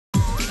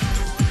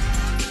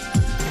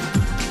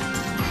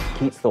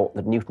Keats thought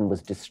that Newton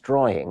was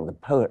destroying the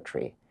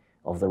poetry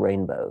of the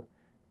rainbow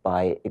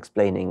by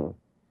explaining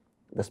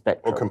the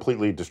spectrum. Or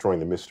completely destroying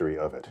the mystery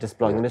of it.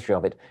 Destroying the mystery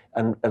of it.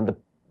 And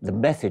the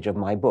message of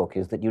my book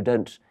is that you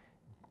don't,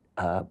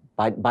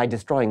 by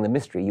destroying the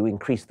mystery, you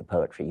increase the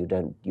poetry, you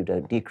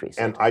don't decrease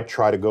it. And I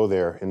try to go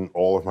there in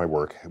all of my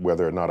work,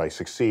 whether or not I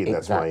succeed,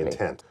 that's my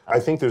intent. I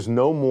think there's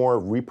no more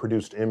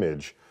reproduced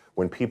image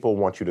when people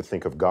want you to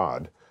think of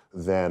God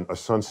than a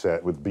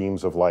sunset with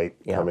beams of light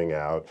coming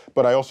out.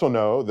 But I also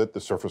know that the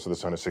surface of the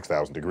sun is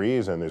 6,000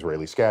 degrees and there's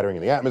Rayleigh scattering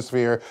in the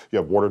atmosphere. You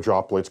have water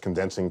droplets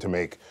condensing to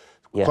make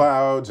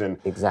clouds. And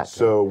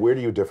so where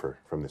do you differ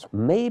from this?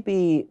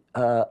 Maybe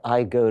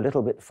I go a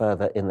little bit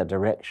further in the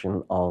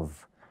direction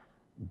of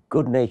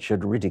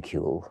good-natured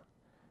ridicule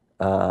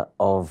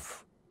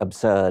of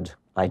absurd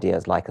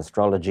ideas like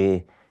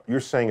astrology. You're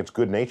saying it's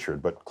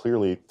good-natured, but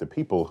clearly the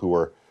people who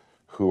are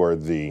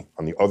on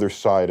the other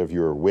side of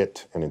your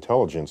wit and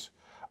intelligence,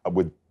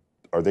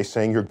 are they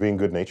saying you're being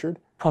good-natured?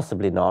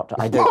 Possibly not.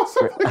 I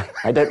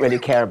don't really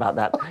care about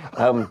that.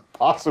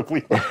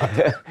 Possibly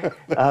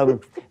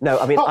not. No,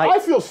 I mean, I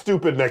feel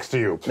stupid next to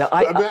you. No,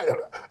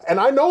 and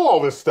I know all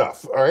this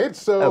stuff. All right,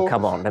 so. Oh,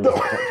 come on. Let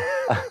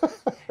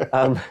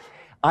me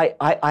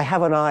I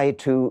have an eye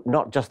to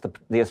not just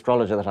the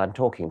astrologer that I'm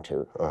talking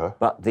to,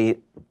 but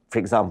for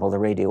example, the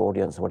radio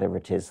audience or whatever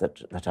it is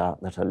that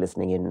are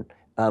listening in.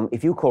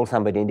 If you call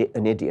somebody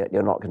an idiot,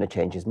 you're not going to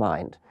change his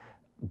mind,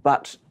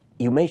 but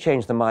you may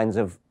change the minds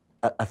of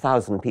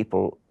 1,000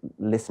 people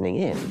listening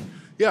in.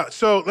 Yeah.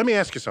 So let me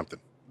ask you something,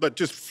 but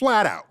just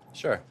flat out.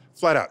 Sure.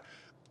 Flat out.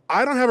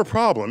 I don't have a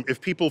problem if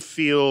people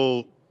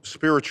feel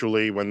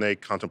spiritually when they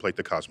contemplate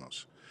the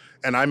cosmos,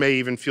 and I may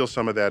even feel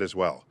some of that as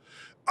well.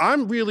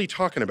 I'm really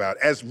talking about,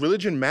 as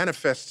religion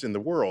manifests in the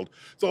world,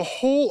 the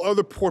whole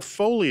other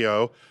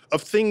portfolio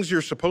of things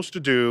you're supposed to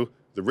do,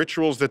 the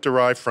rituals that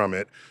derive from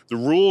it, the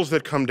rules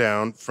that come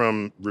down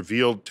from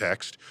revealed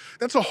text.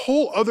 That's a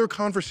whole other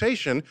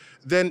conversation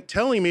than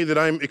telling me that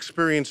I'm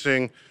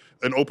experiencing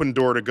an open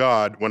door to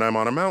God when I'm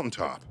on a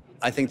mountaintop.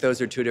 I think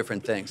those are two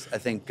different things. I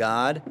think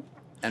God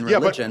and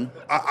religion.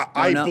 Yeah, but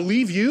I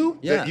believe you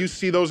that you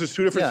see those as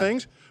two different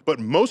things. But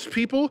most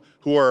people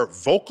who are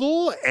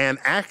vocal and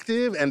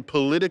active and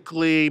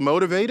politically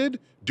motivated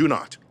do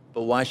not.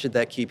 But why should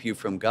that keep you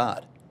from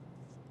God?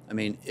 I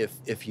mean,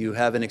 if you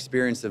have an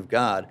experience of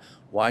God,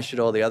 why should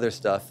all the other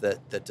stuff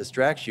that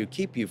distracts you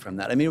keep you from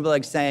that? I mean,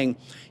 like saying,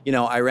 you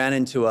know,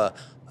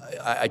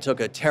 I took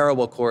a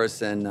terrible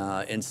course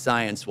in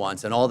science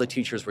once, and all the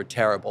teachers were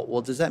terrible.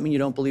 Well, does that mean you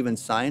don't believe in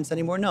science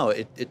anymore? No,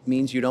 it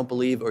means you don't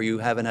believe, or you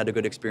haven't had a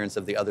good experience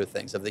of the other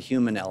things, of the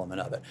human element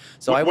of it.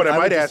 So what I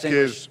might ask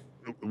is,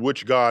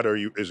 which God are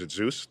you? Is it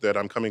Zeus that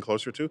I'm coming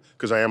closer to?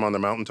 Because I am on the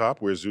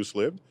mountaintop where Zeus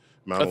lived.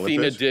 Mount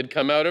Athena Olympus. did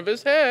come out of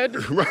his head.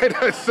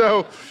 Right,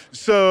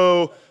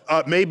 so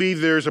maybe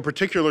there's a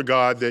particular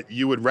God that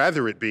you would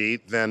rather it be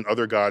than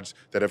other gods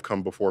that have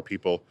come before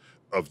people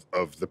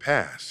of the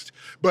past.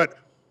 But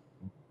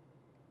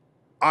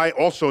I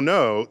also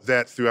know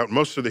that throughout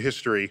most of the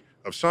history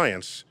of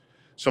science,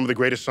 some of the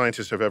greatest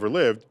scientists have ever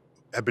lived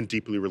have been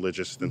deeply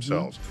religious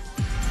themselves.